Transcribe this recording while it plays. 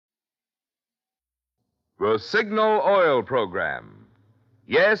The Signal Oil Program.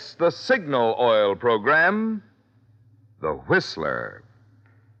 Yes, the Signal Oil Program. The Whistler.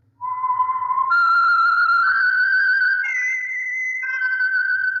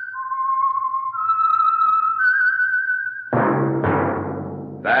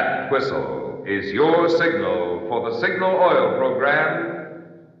 That whistle is your signal for the Signal Oil Program,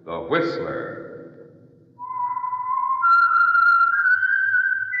 The Whistler.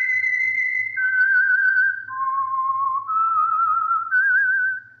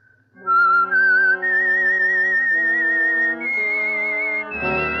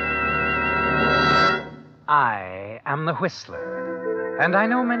 I am the Whistler, and I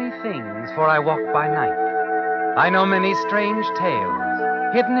know many things, for I walk by night. I know many strange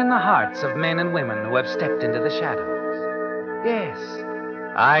tales, hidden in the hearts of men and women who have stepped into the shadows. Yes,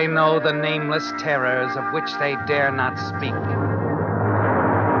 I know the nameless terrors of which they dare not speak.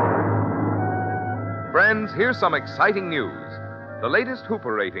 Friends, here's some exciting news. The latest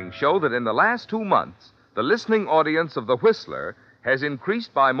Hooper ratings show that in the last 2 months, the listening audience of The Whistler has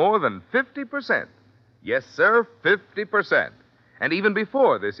increased by more than 50%. Yes, sir, 50%. And even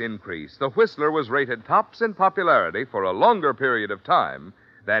before this increase, The Whistler was rated tops in popularity for a longer period of time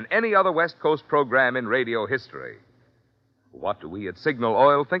than any other West Coast program in radio history. What do we at Signal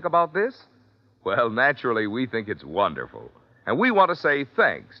Oil think about this? Well, naturally, we think it's wonderful. And we want to say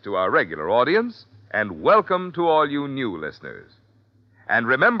thanks to our regular audience and welcome to all you new listeners. And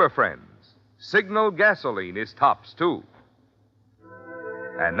remember, friends, Signal gasoline is tops, too.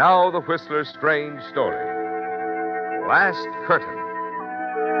 And now, the Whistler's strange story. Last Curtain.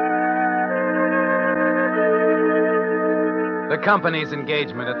 The company's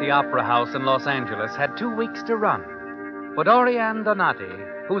engagement at the Opera House in Los Angeles had 2 weeks to run. But Oriane Donati,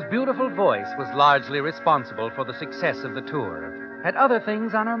 whose beautiful voice was largely responsible for the success of the tour, had other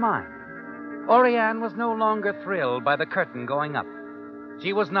things on her mind. Oriane was no longer thrilled by the curtain going up.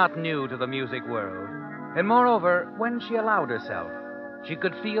 She was not new to the music world, and moreover, when she allowed herself, she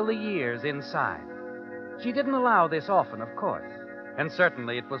could feel the years inside. She didn't allow this often, of course, and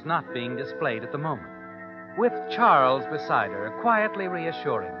certainly it was not being displayed at the moment. With Charles beside her, quietly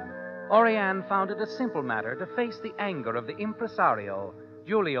reassuring her, Oriane found it a simple matter to face the anger of the impresario,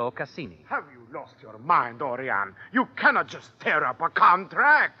 Giulio Cassini. Have you lost your mind, Oriane? You cannot just tear up a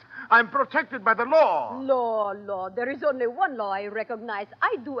contract. I'm protected by the law. Law. There is only one law I recognize.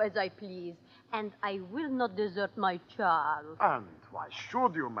 I do as I please, and I will not desert my Charles. And why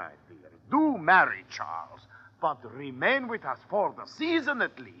should you, my dear? Do marry Charles, but remain with us for the season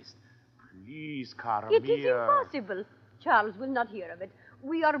at least. Please, cara It mia. is impossible. Charles will not hear of it.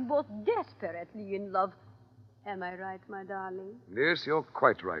 We are both desperately in love. Am I right, my darling? Yes, you're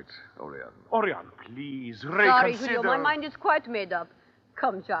quite right, Oriane. Oriane, please, Sorry, reconsider. Julio, my mind is quite made up.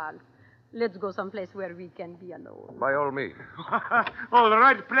 Come, Charles. Let's go someplace where we can be alone. By all means. All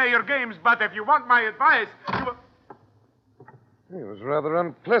right, play your games, but if you want my advice, you... It was rather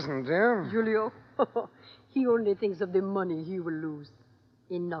unpleasant, dear. Julio, he only thinks of the money he will lose.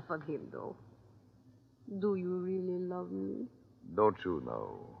 Enough of him, though. Do you really love me? Don't you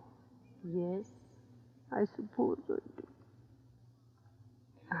know? Yes, I suppose I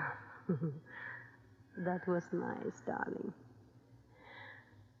do. That was nice, darling.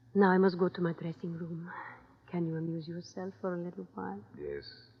 Now I must go to my dressing room. Can you amuse yourself for a little while?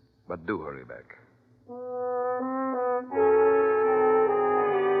 Yes, but do hurry back.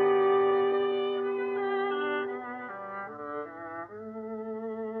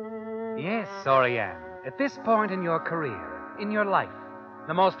 Yes, Oriane, at this point in your career, in your life,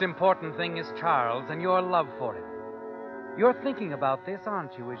 the most important thing is Charles and your love for him. You're thinking about this,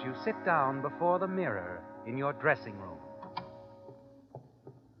 aren't you, as you sit down before the mirror in your dressing room?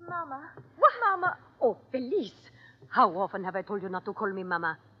 Mama. What? Mama. Oh, Felice. How often have I told you not to call me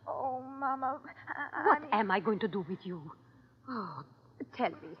Mama? Oh, Mama. What am I going to do with you? Oh, tell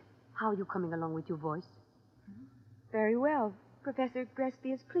me, how are you coming along with your voice? Very well. Professor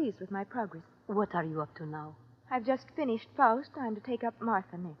Gresby is pleased with my progress. What are you up to now? I've just finished Faust. I'm to take up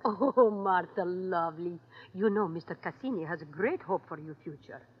Martha next. Oh, Martha, lovely. You know Mr. Cassini has a great hope for your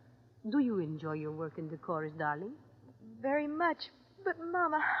future. Do you enjoy your work in the chorus, darling? Very much. But,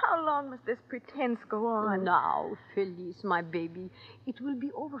 Mama, how long must this pretense go on? Now, Felice, my baby, it will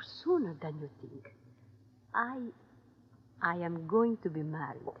be over sooner than you think. I am going to be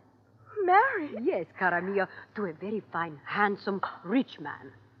married. Married? Yes, cara mia, to a very fine, handsome, rich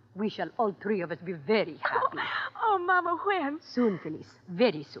man. We shall all three of us be very happy. Oh, Mama, when? Soon, Felice,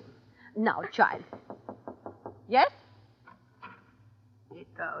 very soon. Now, child. Yes?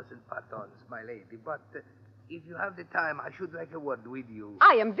 8,000 patons, my lady. But if you have the time, I should like a word with you.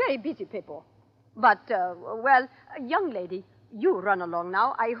 I am very busy, Pepo. But, young lady, you run along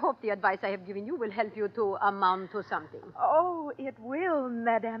now. I hope the advice I have given you will help you to amount to something. Oh, it will,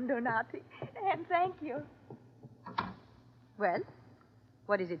 Madame Donati. And thank you. Well,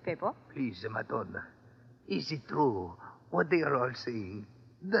 what is it, Pepo? Please, Madonna, is it true what they are all saying?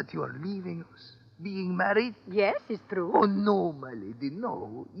 That you are leaving us? Being married? Yes, it's true. Oh, no, my lady,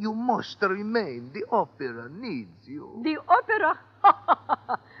 no. You must remain. The opera needs you. The opera?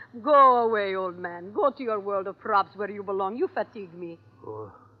 Go away, old man. Go to your world of props where you belong. You fatigue me.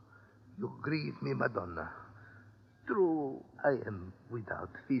 Oh, you grieve me, Madonna. True, I am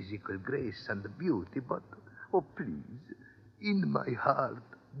without physical grace and beauty, but, oh, please, in my heart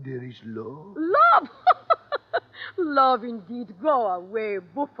there is love. Love? Love indeed. Go away,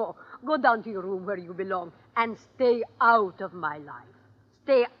 buffo. Go down to your room where you belong and stay out of my life.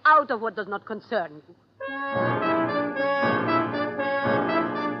 Stay out of what does not concern you.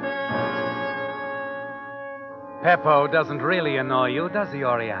 Peppo doesn't really annoy you, does he,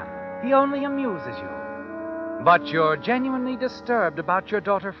 Oriane? He only amuses you. But you're genuinely disturbed about your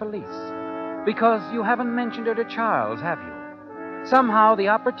daughter Felice, because you haven't mentioned her to Charles, have you? Somehow the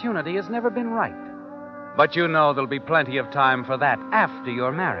opportunity has never been right. But you know there'll be plenty of time for that after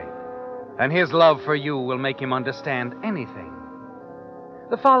you're married. And his love for you will make him understand anything.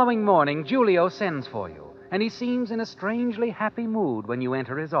 The following morning, Giulio sends for you, and he seems in a strangely happy mood when you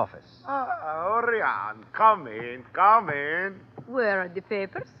enter his office. Oriane, come in, come in. Where are the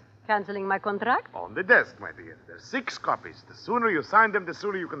papers? Canceling my contract? On the desk, my dear. There's 6 copies. The sooner you sign them, the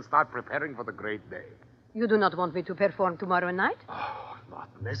sooner you can start preparing for the great day. You do not want me to perform tomorrow night? Oh, not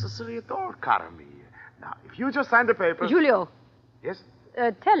necessary at all, cara mia. Now, if you just sign the papers... Giulio. Yes?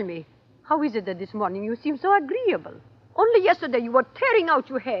 Tell me, how is it that this morning you seem so agreeable? Only yesterday you were tearing out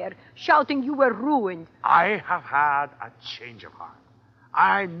your hair, shouting you were ruined. I have had a change of heart.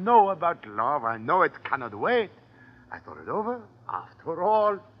 I know about love. I know it cannot wait. I thought it over. After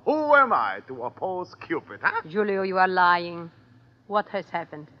all, who am I to oppose Cupid, huh? Giulio, you are lying. What has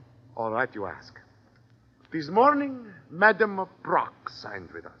happened? All right, you ask. This morning, Madame Brock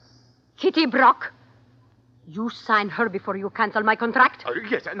signed with us. Kitty Brock? You signed her before you cancel my contract?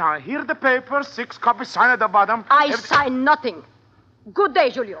 Yes, now here are the papers, 6 copies, sign at the bottom. I sign nothing. Good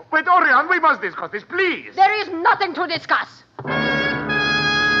day, Giulio. Wait, Oriane, we must discuss this, please. There is nothing to discuss.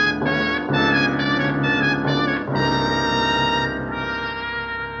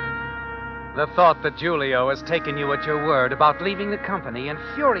 The thought that Giulio has taken you at your word about leaving the company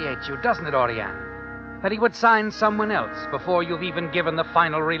infuriates you, doesn't it, Oriane? That he would sign someone else before you've even given the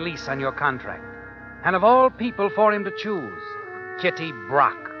final release on your contract. And of all people for him to choose, Kitty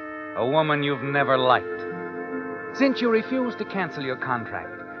Brock, a woman you've never liked. Since you refused to cancel your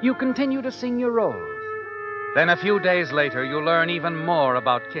contract, you continue to sing your roles. Then a few days later, you learn even more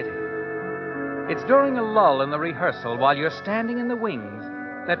about Kitty. It's during a lull in the rehearsal while you're standing in the wings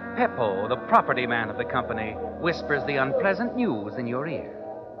that Peppo, the property man of the company, whispers the unpleasant news in your ear.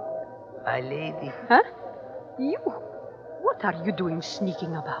 My lady. Huh? You? What are you doing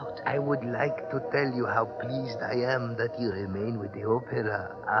sneaking about? I would like to tell you how pleased I am that you remain with the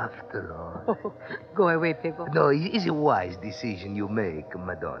opera after all. Oh, go away, Peppo. No, it is a wise decision you make,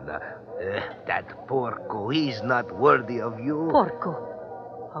 Madonna. That Porco, he's not worthy of you.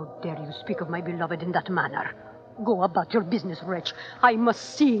 Porco, how dare you speak of my beloved in that manner? Go about your business, wretch. I must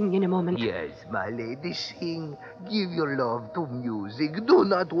sing in a moment. Yes, my lady, sing. Give your love to music. Do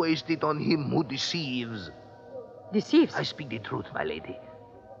not waste it on him who deceives. Deceives? I speak the truth, my lady.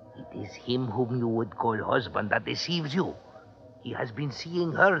 It is him whom you would call husband that deceives you. He has been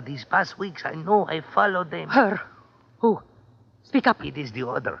seeing her these past weeks. I know. I followed them. Her? Who? Speak up. It is the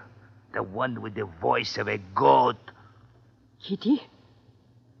other. The one with the voice of a goat. Kitty?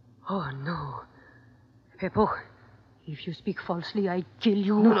 Oh, no. Peppo, if you speak falsely, I kill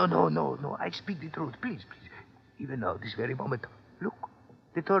you. No. I speak the truth. Please. Even now, this very moment. Look.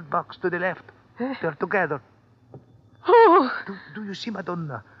 The 3rd box to the left. They're together. Oh! Do you see,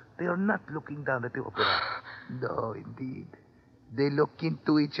 Madonna? They are not looking down at the opera. No, indeed. They look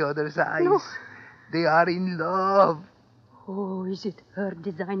into each other's eyes. No. They are in love. Oh, is it her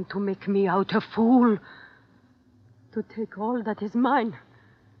design to make me out a fool? To take all that is mine?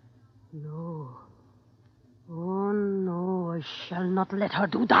 No. Oh, no, I shall not let her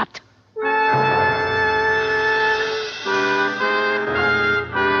do that.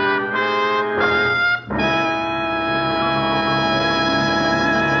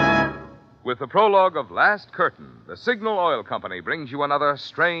 With the prologue of Last Curtain, the Signal Oil Company brings you another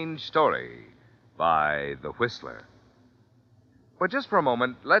strange story by The Whistler. But just for a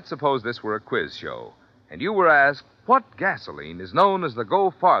moment, let's suppose this were a quiz show, and you were asked, what gasoline is known as the Go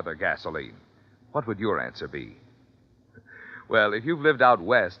Farther gasoline? What would your answer be? Well, if you've lived out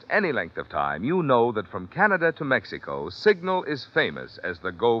west any length of time, you know that from Canada to Mexico, Signal is famous as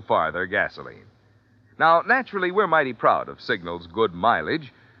the Go Farther gasoline. Now, naturally, we're mighty proud of Signal's good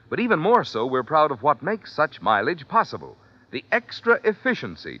mileage, but even more so, we're proud of what makes such mileage possible. The extra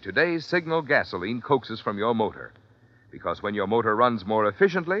efficiency today's Signal gasoline coaxes from your motor. Because when your motor runs more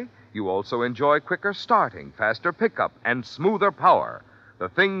efficiently, you also enjoy quicker starting, faster pickup, and smoother power, the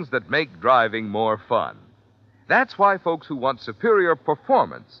things that make driving more fun. That's why folks who want superior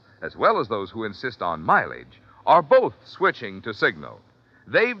performance, as well as those who insist on mileage, are both switching to Signal.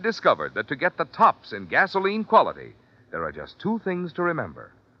 They've discovered that to get the tops in gasoline quality, there are just two things to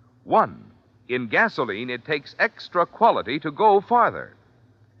remember. One, in gasoline, it takes extra quality to go farther.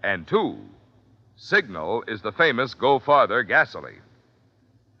 And two, Signal is the famous Go Farther gasoline.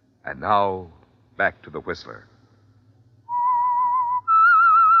 And now, back to the Whistler.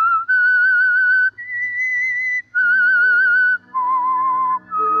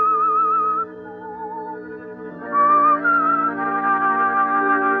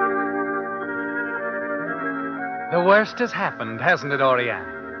 The worst has happened, hasn't it,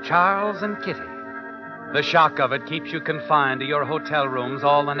 Oriane? Charles and Kitty. The shock of it keeps you confined to your hotel rooms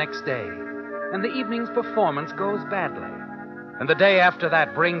all the next day. And the evening's performance goes badly. And the day after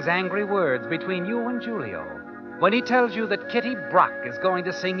that brings angry words between you and Julio when he tells you that Kitty Brock is going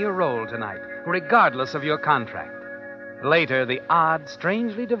to sing your role tonight, regardless of your contract. Later, the odd,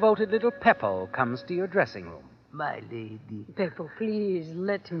 strangely devoted little Peppo comes to your dressing room. My lady. Peppo, please,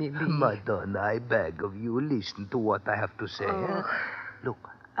 let me be. Madonna, I beg of you, listen to what I have to say. Oh. Look,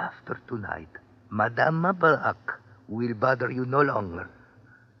 after tonight, Madame Brock will bother you no longer.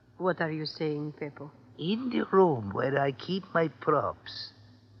 What are you saying, Peppo? In the room where I keep my props,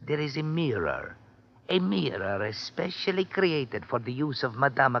 there is a mirror. A mirror especially created for the use of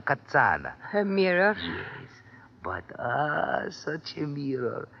Madame Cazzana. A mirror? Yes, but such a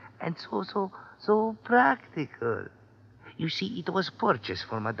mirror. And so practical. You see, it was purchased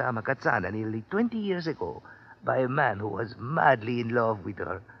for Madame Cazzana nearly 20 years ago by a man who was madly in love with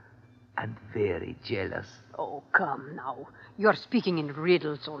her and very jealous. Oh, come now. You're speaking in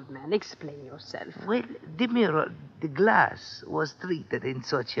riddles, old man. Explain yourself. Well, the mirror, the glass, was treated in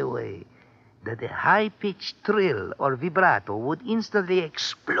such a way that a high-pitched trill or vibrato would instantly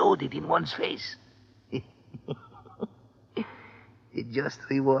explode it in one's face. A just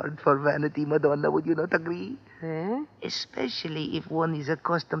reward for vanity, Madonna, would you not agree? Eh? Especially if one is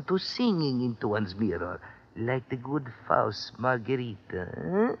accustomed to singing into one's mirror, like the good Faust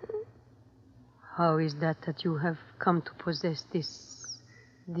Margherita. How is that you have come to possess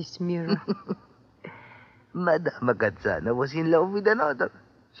this mirror? Madame Cazzana was in love with another,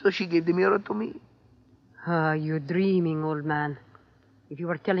 so she gave the mirror to me. Ah, you're dreaming, old man. If you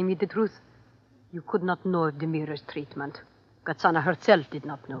were telling me the truth, you could not know of the mirror's treatment. Cazzana herself did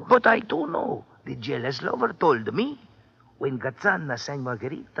not know. But I do know. The jealous lover told me. When Cazzana sang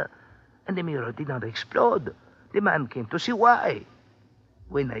Margherita and the mirror did not explode, the man came to see why.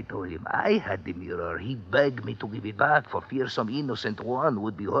 When I told him I had the mirror, he begged me to give it back for fear some innocent one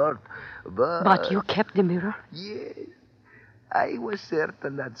would be hurt. But you kept the mirror? Yes. I was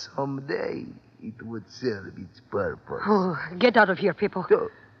certain that someday it would serve its purpose. Oh, get out of here, Peppo. So,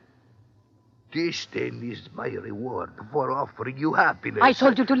 this then is my reward for offering you happiness. I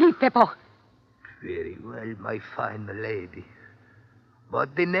told you to leave, Peppo. Very well, my fine lady.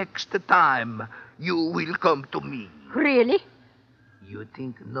 But the next time, you will come to me. Really? You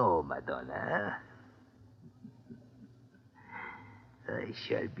think no, Madonna? I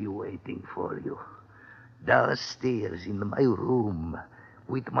shall be waiting for you downstairs in my room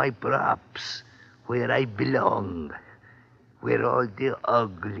with my props where I belong, where all the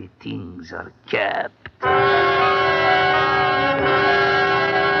ugly things are kept.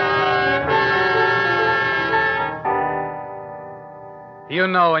 You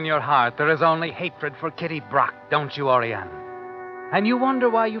know in your heart there is only hatred for Kitty Brock, don't you, Oriane? And you wonder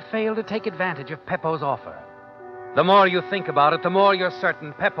why you failed to take advantage of Peppo's offer. The more you think about it, the more you're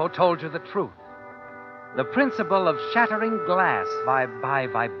certain Peppo told you the truth. The principle of shattering glass by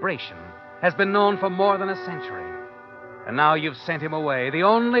vibration has been known for more than a century. And now you've sent him away, the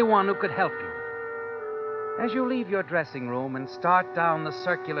only one who could help you. As you leave your dressing room and start down the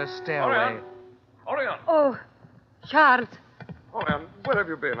circular stairway... Oriane! Oh, Charles. Oriane, where have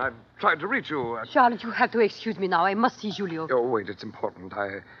you been? I've tried to reach you. Charles, you have to excuse me now. I must see Julio. Oh, wait, it's important.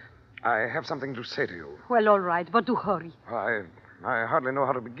 I have something to say to you. Well, all right, but do hurry. I hardly know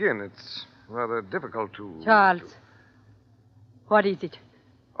how to begin. It's rather difficult to... Charles. What is it?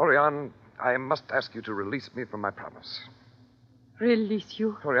 Oriane, I must ask you to release me from my promise. Release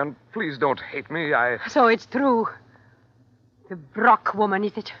you. Orion, please don't hate me. So it's true. The Brock woman,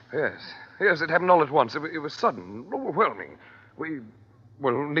 is it? Yes. Yes, it happened all at once. It was sudden, overwhelming.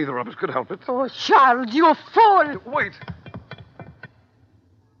 Well, neither of us could help it. Oh, Charles, you fool! Wait.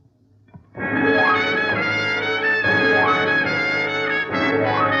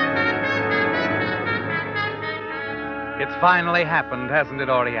 It's finally happened, hasn't it,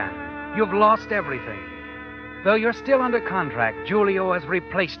 Oriane? You've lost everything. Though you're still under contract, Giulio has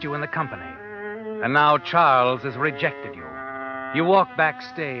replaced you in the company. And now Charles has rejected you. You walk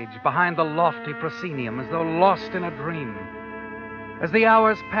backstage, behind the lofty proscenium, as though lost in a dream. As the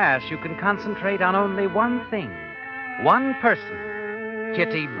hours pass, you can concentrate on only one thing, one person,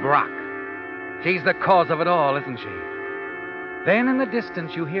 Kitty Brock. She's the cause of it all, isn't she? Then in the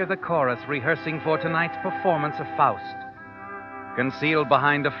distance, you hear the chorus rehearsing for tonight's performance of Faust. Concealed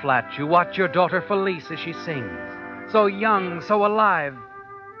behind a flat, you watch your daughter Felice as she sings, so young, so alive.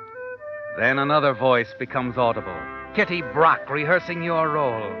 Then another voice becomes audible. Kitty Brock rehearsing your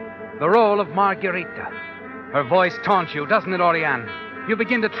role, the role of Margherita. Her voice taunts you, doesn't it, Oriane? You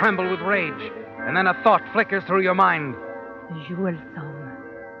begin to tremble with rage, and then a thought flickers through your mind. Jewel song.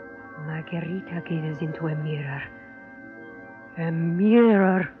 Margherita gazes into a mirror. A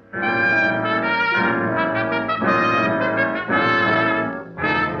mirror.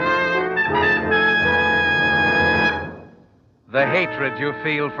 The hatred you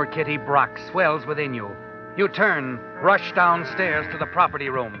feel for Kitty Brock swells within you. You turn, rush downstairs to the property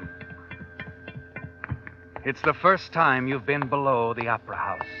room. It's the first time you've been below the opera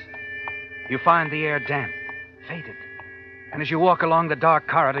house. You find the air damp, faded. And as you walk along the dark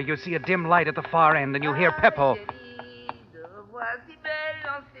corridor, you see a dim light at the far end, and you hear Peppo.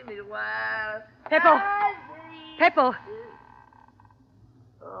 Peppo! Peppo!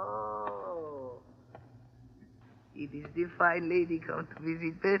 Oh. It is the fine lady come to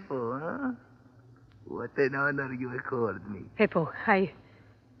visit Beppo, huh? What an honor you accord me. Peppo, I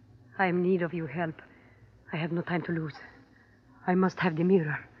am in need of your help. I have no time to lose. I must have the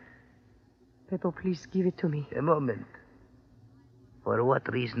mirror. Peppo, please give it to me. A moment. For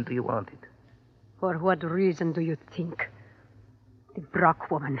what reason do you want it? For what reason do you think? The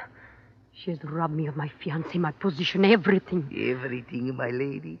Brock woman. She has robbed me of my fiancé, my position, everything. Everything, my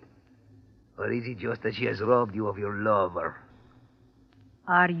lady? Or is it just that she has robbed you of your lover?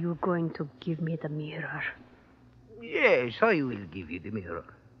 Are you going to give me the mirror? Yes, I will give you the mirror.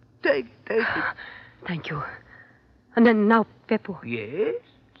 Take it. Thank you. And then now, Peppo. Yes?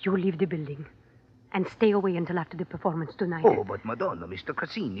 You leave the building and stay away until after the performance tonight. Oh, but Madonna, Mr.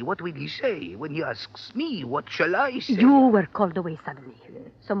 Cassini, what will he say when he asks me? What shall I say? You were called away suddenly.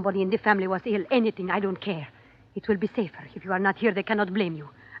 Somebody in the family was ill. Anything, I don't care. It will be safer. If you are not here, they cannot blame you.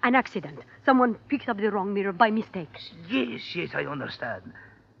 An accident. Someone picked up the wrong mirror by mistake. Yes, I understand.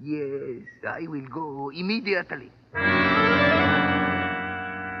 Yes, I will go immediately.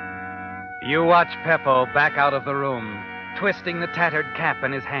 You watch Peppo back out of the room, twisting the tattered cap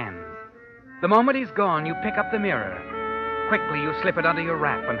in his hands. The moment he's gone, you pick up the mirror. Quickly, you slip it under your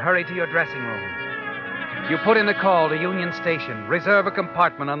wrap and hurry to your dressing room. You put in a call to Union Station, reserve a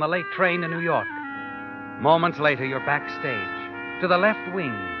compartment on the late train to New York. Moments later, you're backstage, to the left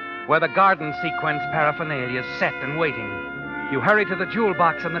wing, where the garden sequence paraphernalia is set and waiting. You hurry to the jewel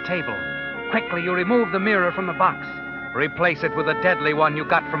box on the table. Quickly, you remove the mirror from the box. Replace it with the deadly one you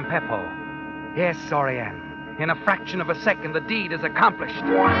got from Peppo. Yes, Oriane. In a fraction of a second, the deed is accomplished.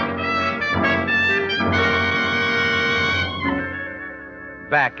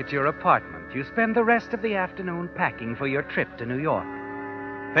 Back at your apartment, you spend the rest of the afternoon packing for your trip to New York.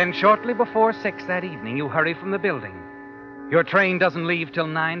 Then shortly before 6 that evening, you hurry from the building. Your train doesn't leave till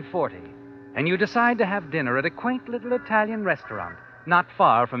 9:40, and you decide to have dinner at a quaint little Italian restaurant not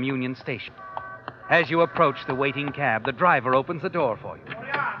far from Union Station. As you approach the waiting cab, the driver opens the door for you.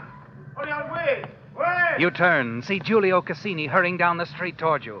 Oriane, wait! Wait! You turn, see Giulio Cassini hurrying down the street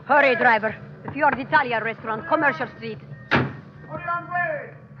toward you. Hurry, driver. The Fior d'Italia restaurant, Commercial Street. Oriane,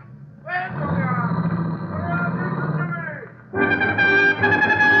 wait! Wait, Oriane! Oriane, listen to me!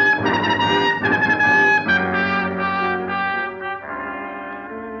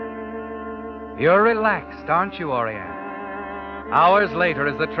 You're relaxed, aren't you, Oriane? Hours later,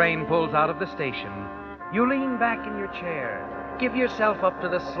 as the train pulls out of the station, you lean back in your chair, give yourself up to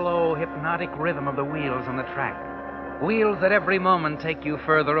the slow, hypnotic rhythm of the wheels on the track. Wheels that every moment take you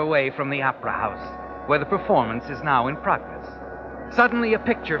further away from the opera house, where the performance is now in progress. Suddenly, a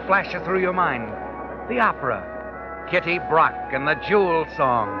picture flashes through your mind. The opera. Kitty Brock and the Jewel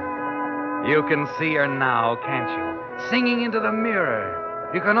Song. You can see her now, can't you? Singing into the mirror.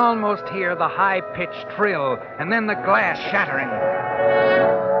 You can almost hear the high-pitched trill and then the glass shattering.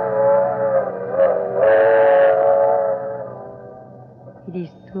 It is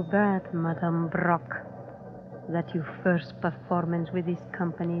too bad, Madame Brock, that your first performance with this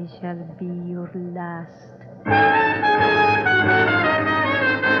company shall be your last.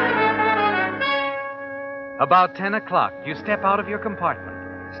 About 10 o'clock, you step out of your compartment,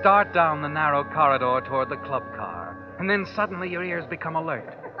 start down the narrow corridor toward the club car, and then suddenly your ears become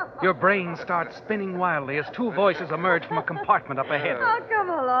alert. Your brain starts spinning wildly as two voices emerge from a compartment up ahead. Oh, come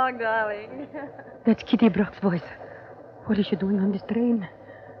along, darling. That's Kitty Brock's voice. What is she doing on this train?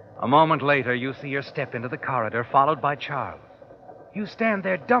 A moment later, you see her step into the corridor, followed by Charles. You stand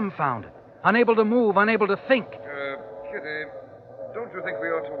there dumbfounded, unable to move, unable to think. Kitty, don't you think we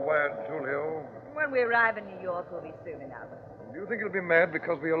ought to wire Julio? When we arrive in New York, we'll be soon enough. Do you think he'll be mad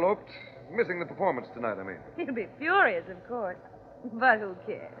because we eloped? Missing the performance tonight, I mean. He'll be furious, of course. But who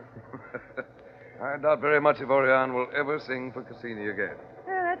cares? I doubt very much if Orion will ever sing for Cassini again.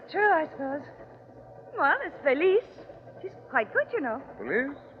 Yeah, that's true, I suppose. Well, it's Felice. She's quite good, you know.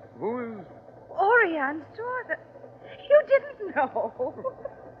 Felice? Who is... Orion's daughter. You didn't know.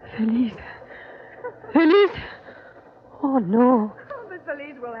 Felice. Felice. Oh, no. Oh, but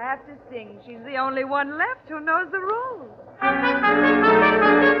Felice will have to sing. She's the only one left who knows the rules.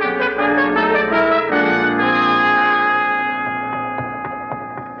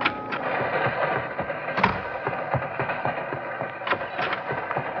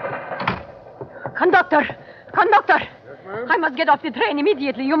 Conductor. Yes, ma'am? I must get off the train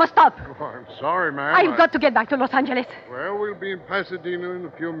immediately. You must stop. Oh, I'm sorry, ma'am. I've got to get back to Los Angeles. Well, we'll be in Pasadena in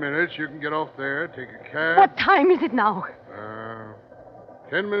a few minutes. You can get off there, take a cab. What time is it now?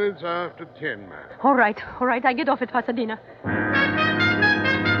 10 minutes after 10, ma'am. All right. I get off at Pasadena.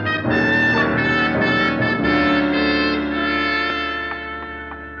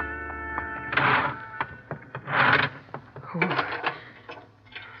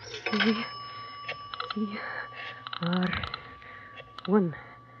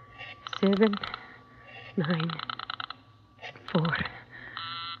 CR1794.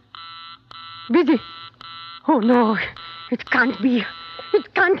 Busy. Oh, no. It can't be.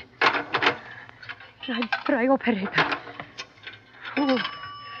 It can't. Try operator. Oh.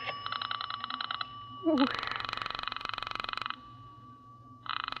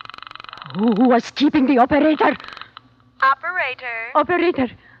 Who was keeping the operator? Operator,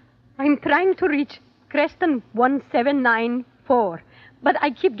 I'm trying to reach Creston 1794, but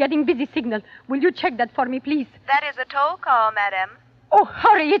I keep getting busy signal. Will you check that for me, please? That is a toll call, madam. Oh,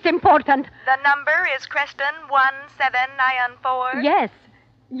 hurry, it's important. The number is Creston 1794.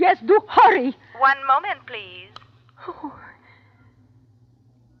 Yes, do hurry. One moment, please. Oh.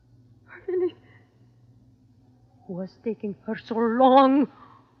 Really? Was taking her so long?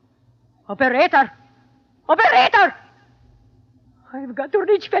 Operator! I've got to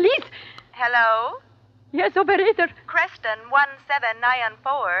reach Felice. Hello? Yes, operator. Creston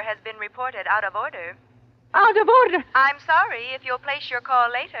 1794 has been reported out of order. Out of order. I'm sorry if you'll place your call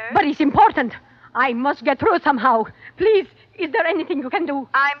later. But it's important. I must get through somehow. Please, is there anything you can do?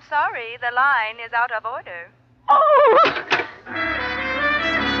 I'm sorry, the line is out of order. Oh!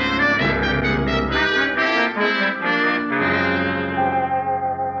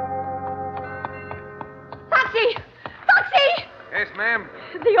 Taxi! Yes, ma'am.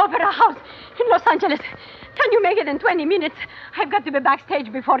 The Opera House in Los Angeles. Can you make it in 20 minutes? I've got to be backstage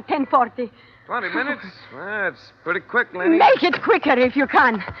before 10:40. 20 minutes? That's pretty quick, Lenny. Make it quicker if you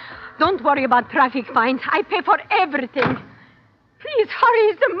can. Don't worry about traffic fines. I pay for everything. Please hurry.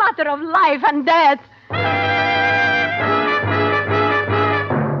 It's a matter of life and death.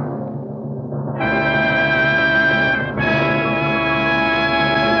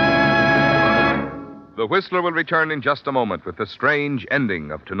 The Whistler will return in just a moment with the strange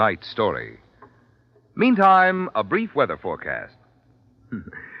ending of tonight's story. Meantime, a brief weather forecast.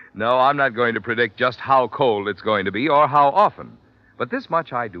 No, I'm not going to predict just how cold it's going to be or how often. But this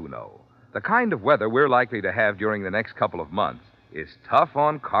much I do know. The kind of weather we're likely to have during the next couple of months is tough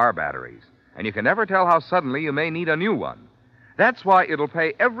on car batteries. And you can never tell how suddenly you may need a new one. That's why it'll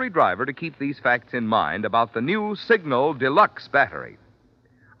pay every driver to keep these facts in mind about the new Signal Deluxe battery.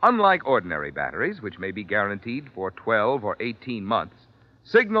 Unlike ordinary batteries, which may be guaranteed for 12 or 18 months,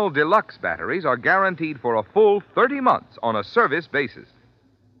 Signal Deluxe batteries are guaranteed for a full 30 months on a service basis.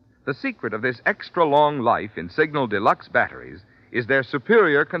 The secret of this extra long life in Signal Deluxe batteries is their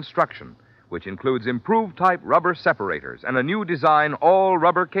superior construction, which includes improved type rubber separators and a new design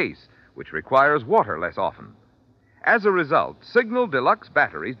all-rubber case, which requires water less often. As a result, Signal Deluxe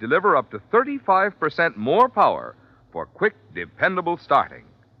batteries deliver up to 35% more power for quick, dependable starting.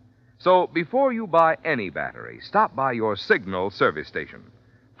 So before you buy any battery, stop by your Signal service station.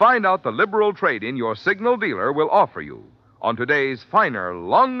 Find out the liberal trade-in your Signal dealer will offer you on today's finer,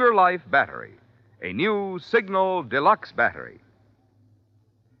 longer life battery, a new Signal Deluxe battery.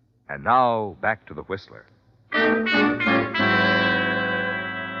 And now, back to the Whistler.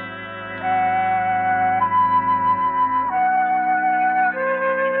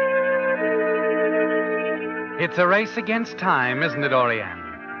 It's a race against time, isn't it,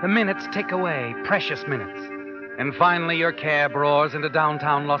 Oriane? The minutes tick away, precious minutes. And finally, your cab roars into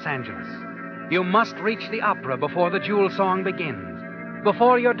downtown Los Angeles. You must reach the opera before the jewel song begins,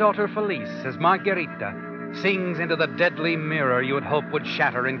 before your daughter Felice, as Margarita, sings into the deadly mirror you would hope would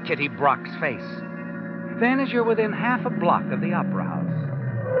shatter in Kitty Brock's face. Then, as you're within half a block of the opera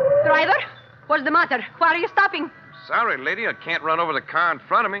house... Driver, what's the matter? Why are you stopping? Sorry, lady, I can't run over the car in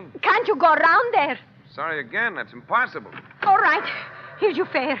front of me. Can't you go around there? Sorry again, that's impossible. All right. Here's your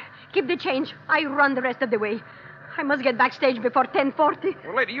fare. Keep the change. I run the rest of the way. I must get backstage before 10:40.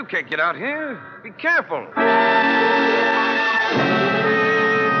 Well, lady, you can't get out here. Be careful.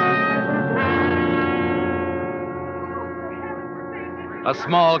 A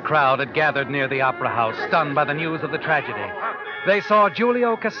small crowd had gathered near the opera house, stunned by the news of the tragedy. They saw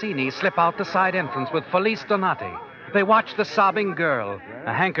Giulio Cassini slip out the side entrance with Felice Donati. They watched the sobbing girl,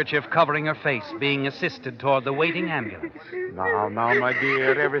 a handkerchief covering her face, being assisted toward the waiting ambulance. Now, my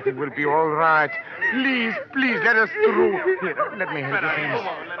dear, everything will be all right. Please, let us through. Here, let me help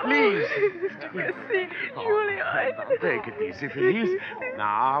you, please. Please. Julia, Now, take it easy, Felice.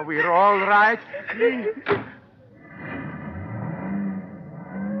 Now, we're all right. Please.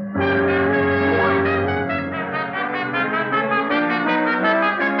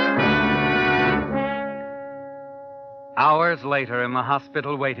 Hours later, in the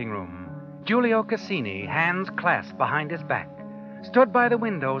hospital waiting room, Giulio Cassini, hands clasped behind his back, stood by the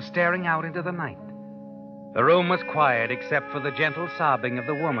window staring out into the night. The room was quiet except for the gentle sobbing of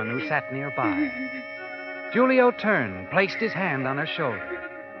the woman who sat nearby. Giulio turned, placed his hand on her shoulder,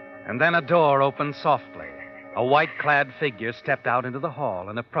 and then a door opened softly. A white-clad figure stepped out into the hall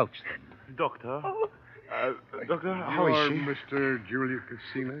and approached them. Doctor? Doctor, how is she? Mr. Giulio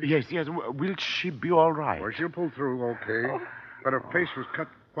Cassini? Yes. Will she be all right? Well, she'll pull through okay. But her face was cut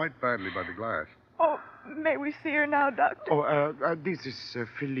quite badly by the glass. Oh, may we see her now, Doctor? This is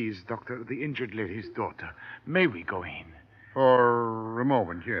Felice, Doctor, the injured lady's daughter. May we go in? For a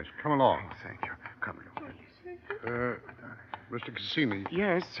moment, yes. Come along. Oh, thank you. Come along, Felice. Mr. Cassini.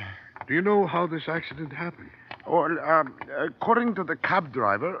 Yes. Do you know how this accident happened? Well, according to the cab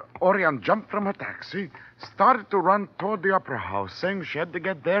driver, Oriane jumped from her taxi, started to run toward the opera house, saying she had to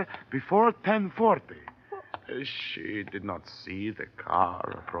get there before 10:40. She did not see the car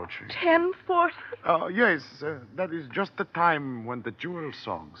approaching. 10:40? Yes, that is just the time when the jewel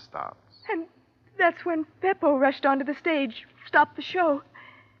song starts. And that's when Beppo rushed onto the stage, stopped the show.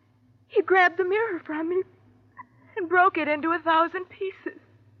 He grabbed the mirror from me and broke it into 1,000 pieces.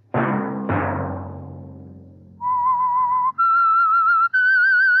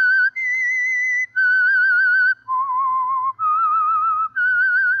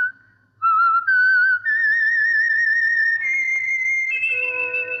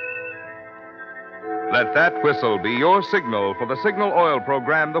 Let that whistle be your signal for the Signal Oil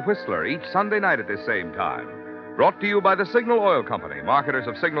program, The Whistler, each Sunday night at this same time. Brought to you by the Signal Oil Company, marketers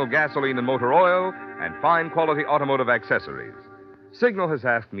of Signal gasoline and motor oil and fine quality automotive accessories. Signal has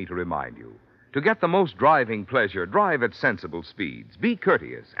asked me to remind you, to get the most driving pleasure, drive at sensible speeds, be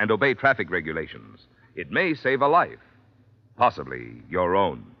courteous, and obey traffic regulations. It may save a life, possibly your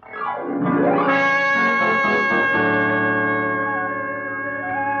own.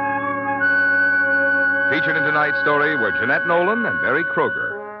 Featured in tonight's story were Jeanette Nolan and Mary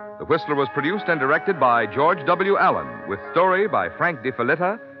Kroger. The Whistler was produced and directed by George W. Allen, with story by Frank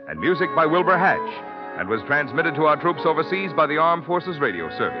DeFelitta and music by Wilbur Hatch, and was transmitted to our troops overseas by the Armed Forces Radio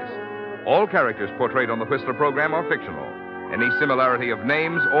Service. All characters portrayed on the Whistler program are fictional. Any similarity of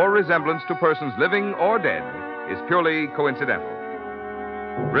names or resemblance to persons living or dead is purely coincidental.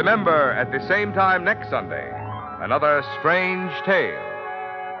 Remember, at the same time next Sunday, another strange tale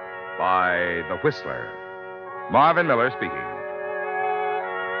by The Whistler. Marvin Miller speaking.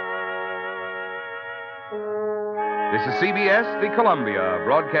 This is CBS, the Columbia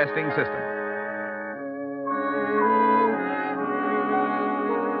Broadcasting System.